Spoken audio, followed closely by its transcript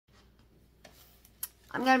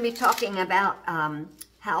I'm going to be talking about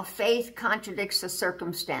how faith contradicts the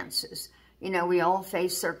circumstances. You know, we all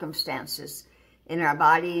face circumstances in our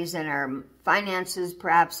bodies, in our finances,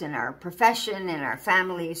 perhaps in our profession, in our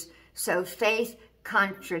families. So faith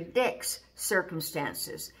contradicts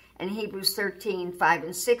circumstances. In Hebrews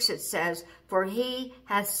 13:5-6 it says, "For he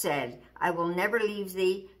hath said, I will never leave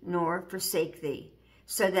thee nor forsake thee,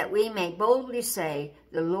 so that we may boldly say,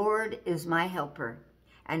 the Lord is my helper,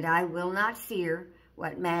 and I will not fear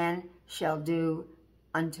what man shall do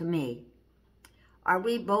unto me." Are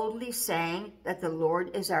we boldly saying that the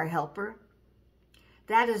Lord is our helper?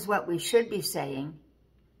 That is what we should be saying.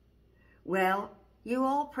 "Well, you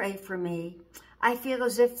all pray for me. I feel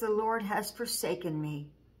as if the Lord has forsaken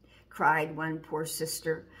me," cried one poor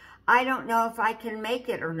sister. "I don't know if I can make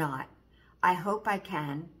it or not. I hope I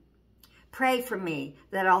can. Pray for me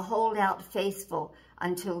that I'll hold out faithful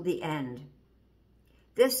until the end."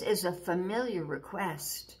 This is a familiar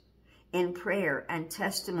request in prayer and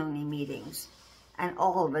testimony meetings, and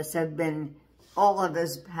all of us have been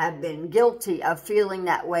guilty of feeling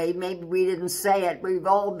that way. Maybe we didn't say it. We've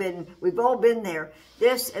all been there.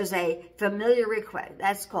 This is a familiar request.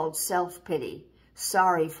 That's called self-pity.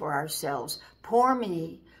 Sorry for ourselves. Poor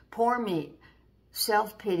me, poor me.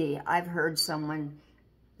 Self-pity. I've heard some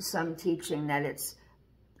teaching that it's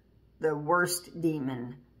the worst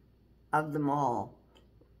demon of them all.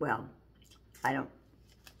 Well,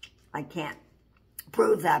 I can't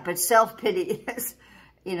prove that, but self-pity is,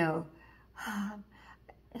 you know,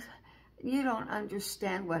 you don't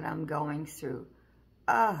understand what I'm going through.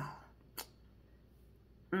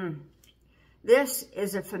 This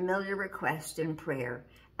is a familiar request in prayer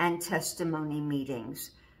and testimony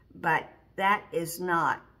meetings, but that is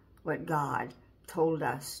not what God told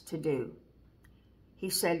us to do. He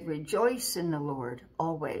said, rejoice in the Lord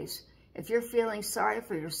always. If you're feeling sorry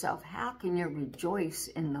for yourself, how can you rejoice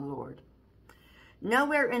in the Lord?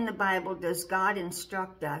 Nowhere in the Bible does God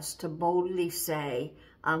instruct us to boldly say,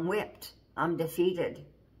 I'm whipped, I'm defeated,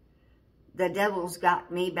 the devil's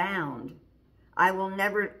got me bound. I will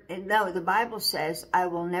never, no, the Bible says, I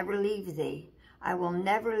will never leave thee. I will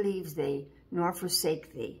never leave thee, nor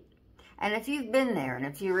forsake thee. And if you've been there, and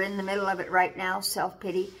if you're in the middle of it right now,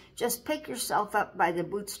 self-pity, just pick yourself up by the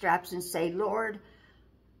bootstraps and say, Lord,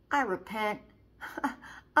 I repent.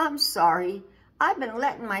 I'm sorry. I've been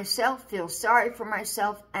letting myself feel sorry for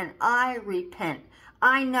myself, and I repent.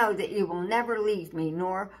 I know that you will never leave me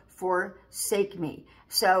nor forsake me.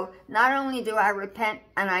 So not only do I repent,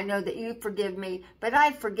 and I know that you forgive me, but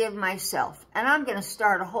I forgive myself. And I'm going to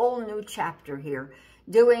start a whole new chapter here,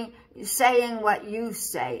 saying what you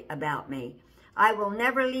say about me. I will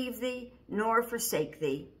never leave thee nor forsake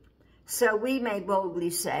thee. So we may boldly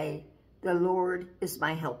say, the Lord is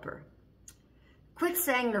my helper. Quit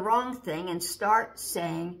saying the wrong thing and start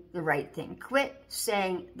saying the right thing. Quit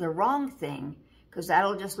saying the wrong thing, because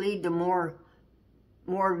that'll just lead to more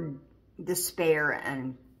despair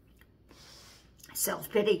and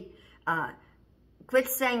self-pity. Quit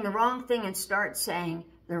saying the wrong thing and start saying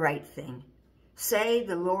the right thing. Say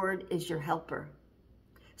the Lord is your helper.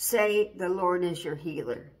 Say the Lord is your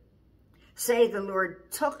healer. Say the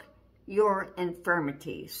Lord took your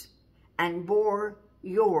infirmities and bore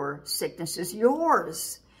your sicknesses,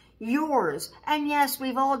 yours. And yes,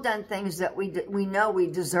 we've all done things that we know we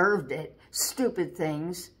deserved it, stupid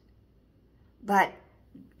things. But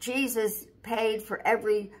Jesus paid for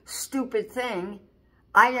every stupid thing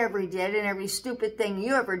I ever did and every stupid thing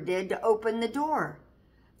you ever did to open the door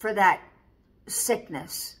for that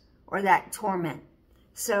sickness or that torment.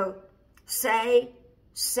 So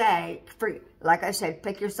like I said,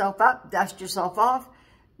 pick yourself up, dust yourself off,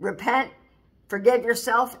 repent, forgive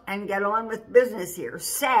yourself, and get on with business here.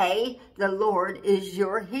 Say the Lord is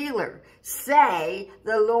your healer. Say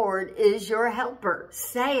the Lord is your helper.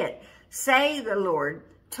 Say it. Say the Lord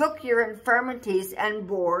took your infirmities and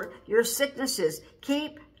bore your sicknesses.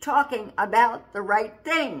 Keep talking about the right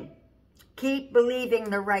thing. Keep believing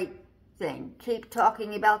the right thing. Keep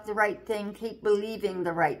talking about the right thing. Keep believing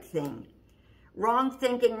the right thing. Wrong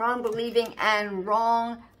thinking, wrong believing, and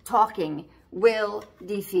wrong talking will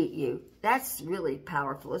defeat you. That's really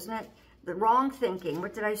powerful, isn't it? The wrong thinking.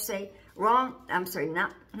 What did I say? Wrong. I'm sorry,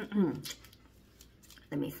 not.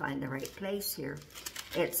 Let me find the right place here.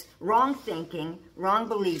 It's wrong thinking, wrong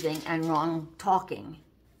believing, and wrong talking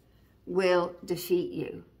will defeat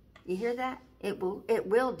you. You hear that? It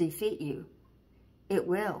will defeat you. It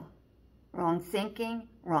will. Wrong thinking,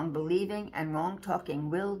 wrong believing, and wrong talking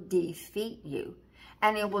will defeat you.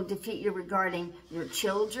 And it will defeat you regarding your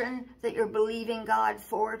children that you're believing God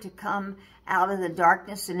for to come out of the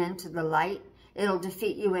darkness and into the light. It'll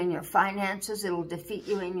defeat you in your finances. It'll defeat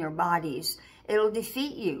you in your bodies. It'll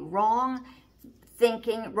defeat you. Wrong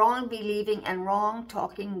thinking, wrong believing, and wrong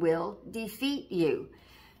talking will defeat you.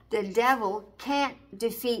 The devil can't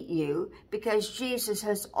defeat you because Jesus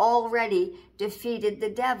has already defeated the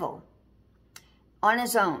devil. On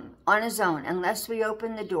his own, unless we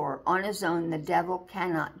open the door, on his own, the devil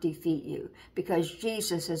cannot defeat you because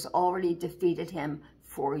Jesus has already defeated him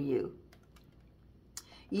for you.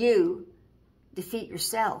 You defeat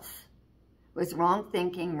yourself with wrong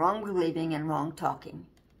thinking, wrong believing, and wrong talking.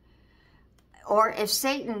 Or if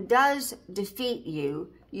Satan does defeat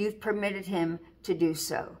you, you've permitted him to do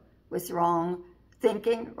so with wrong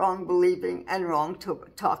thinking, wrong believing, and wrong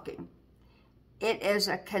talking. It is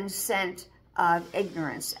a consent of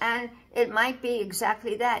ignorance, and it might be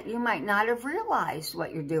exactly that. You might not have realized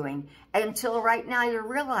what you're doing until right now you're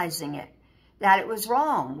realizing it, that it was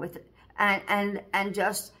wrong with it, and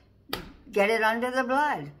just get it under the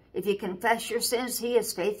blood. If you confess your sins, he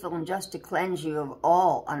is faithful and just to cleanse you of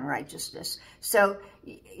all unrighteousness. So,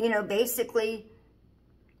 you know, basically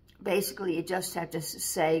you just have to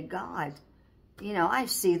say, God, you know, I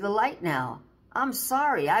see the light now. I'm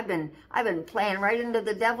sorry. I've been playing right into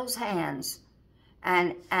the devil's hands.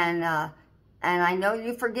 And I know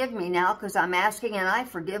you forgive me now because I'm asking and I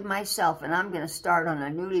forgive myself, and I'm going to start on a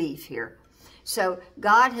new leaf here. So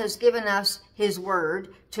God has given us his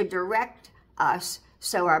word to direct us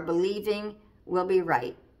so our believing will be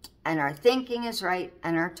right, and our thinking is right,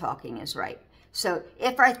 and our talking is right. So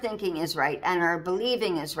if our thinking is right, and our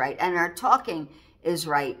believing is right, and our talking is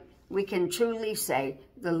right, we can truly say,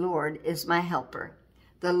 the Lord is my helper.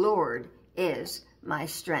 The Lord is my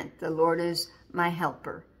strength. The Lord is my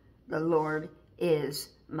helper. The Lord is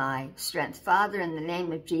my strength. Father, in the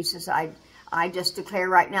name of Jesus, I just declare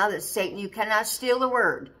right now that Satan, you cannot steal the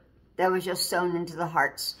word that was just sown into the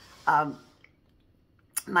hearts of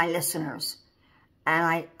my listeners.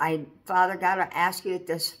 And I, Father God, I ask you that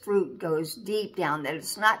this fruit goes deep down, that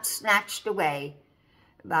it's not snatched away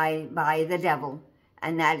by the devil,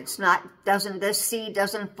 and that it's not, this seed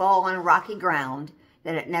doesn't fall on rocky ground,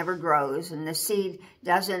 that it never grows, and the seed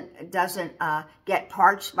doesn't get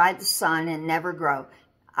parched by the sun and never grow.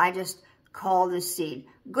 I just call this seed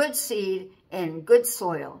in good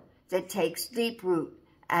soil that takes deep root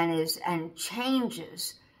and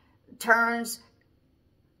changes, turns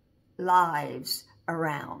lives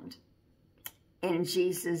around. In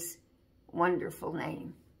Jesus' wonderful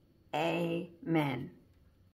name, amen.